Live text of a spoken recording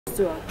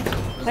Tua.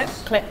 Clap,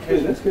 clap. Hey,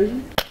 that's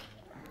crazy.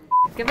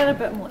 Give it a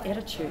bit more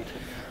attitude.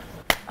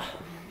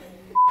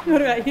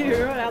 What about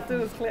you? What I'll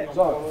do is clap.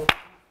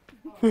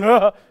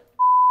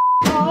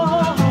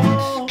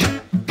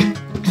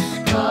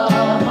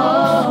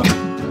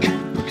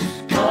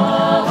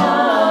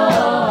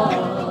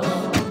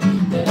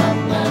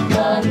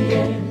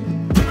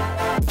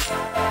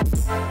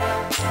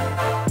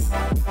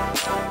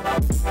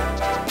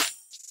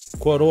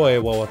 Kua roa e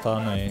waiata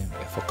ana e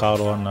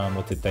whakaro ana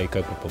mo te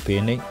teikaupapa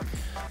pēnei,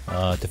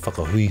 te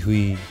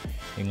whakahui-hui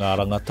i ngā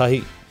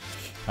rangatahi,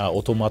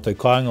 o tō mātou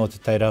kāinga o te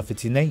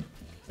Tairāwhiti nei,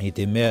 i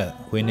te mea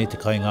hoi nei te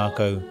kai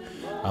ngākau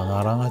a ngā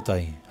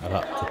rangatai,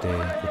 ara, ko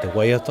te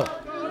waiata.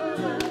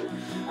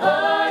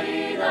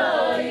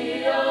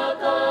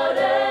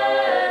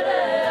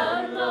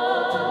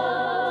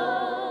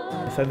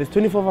 So there's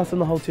 24 of us in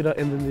the whole tira,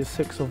 and then there's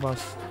 6 of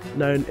us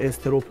known as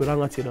Te Rōpū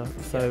Rangatira.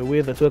 So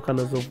we're the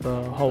tuakanas of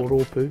the whole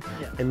rōpū,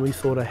 and we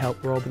sort of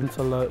help Rob and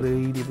Tala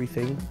lead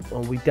everything,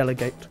 and we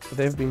delegate.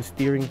 They've been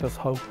steering this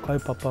whole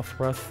kaupapa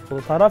for us for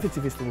the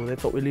Tairāwhiti Festival.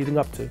 That's what we're leading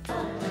up to.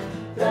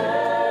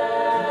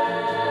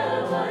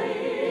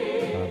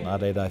 Nā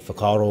reira e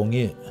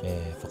whakarongi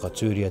e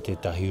whakatūria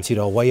tētahi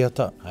tira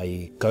waiata,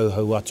 ai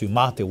kauhau atu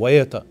mā te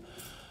waiata,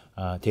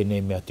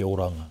 tēnei mea te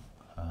oranga.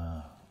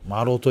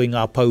 Mā roto i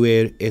ngā pau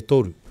e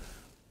toru,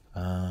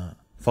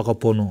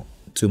 whakapono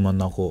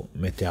tūmanako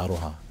me te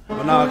aroha.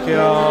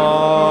 Manakia!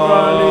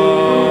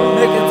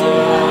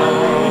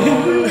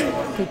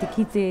 Kei te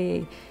kite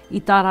i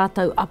tā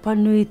rātou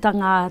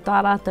apanuitanga,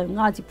 tā rātou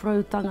Ngāti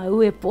Porautanga,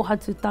 ue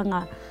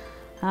pohatutanga,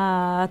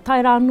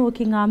 tai rā noa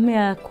ki ngā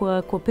mea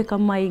kua peka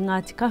mai i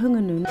Ngāti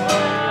Kahungunu.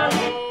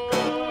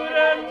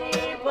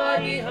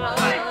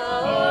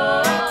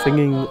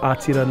 Singing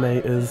ātira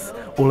nei is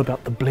all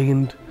about the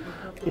blend.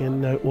 You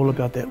know, all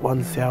about that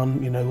one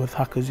sound, you know, with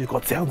hakas, you've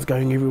got sounds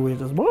going everywhere,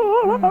 just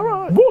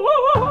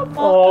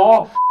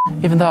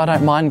Even though I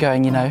don't mind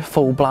going, you know,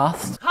 full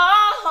blast.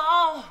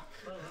 KAHAO!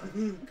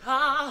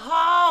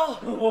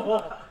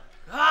 KAHAO!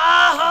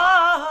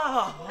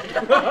 KAHAO!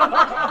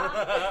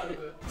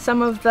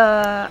 Some of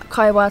the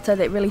kaiwata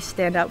that really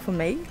stand out for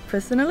me,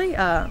 personally,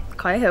 are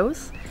Kai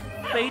Hills.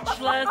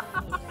 Speechless.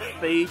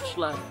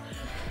 Speechless.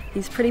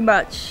 He's pretty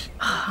much,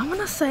 I'm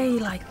gonna say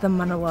like the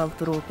manawa of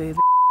the rōpū.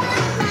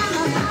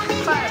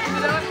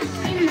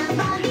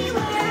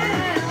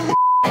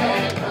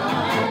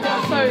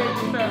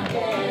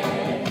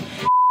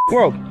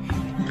 Well,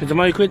 could the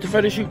mai koe te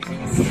photoshoot?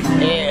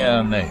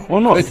 Yeah, nei. Why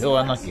not? Koe te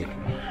wanaki.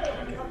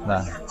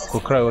 Nā, ko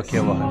kraua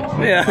kia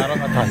waha. Yeah. Nā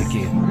rangatahi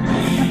kia.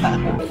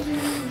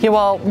 Yeah,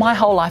 well, my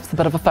whole life's a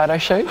bit of a photo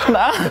shoot.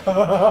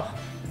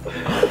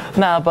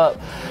 Nah, but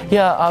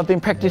yeah, I've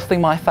been practicing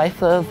my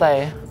faces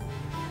there.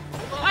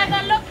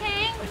 Either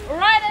looking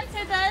right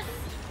into this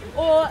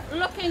or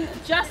looking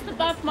just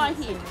above my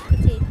head. Ko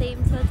te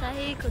theme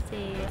tuatahi, ko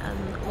te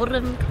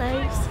autumn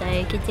clothes,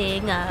 so ki te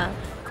ngā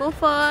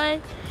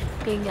kōwhai,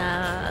 ki ngā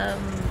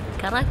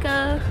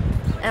karaka.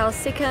 Our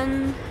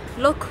second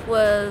look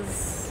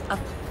was a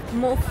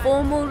more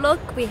formal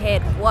look. We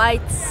had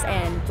whites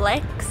and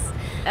blacks.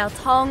 Our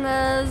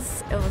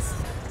tongas, it was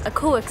a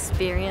cool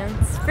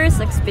experience,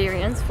 first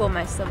experience for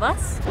most of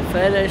us.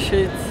 Photo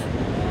shoots.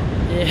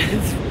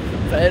 Yes,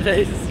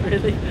 photos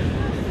really.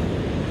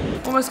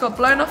 Almost got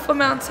blown off a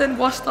mountain,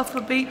 washed off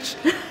a beach,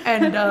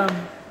 and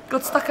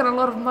got stuck in a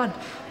lot of mud.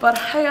 But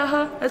hey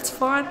aha, it's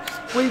fine.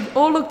 We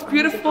all looked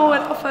beautiful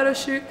at our photo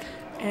shoot,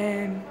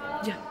 and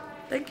yeah,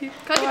 thank you.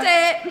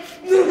 Kokite!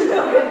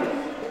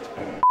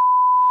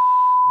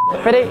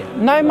 Ready?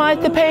 No mai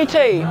te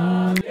piti.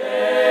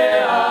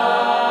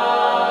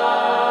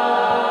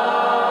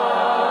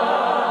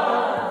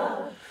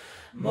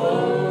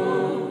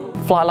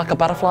 Fly like a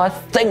butterfly,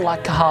 sting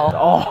like KAHAO.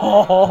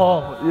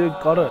 Oh, you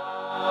got it.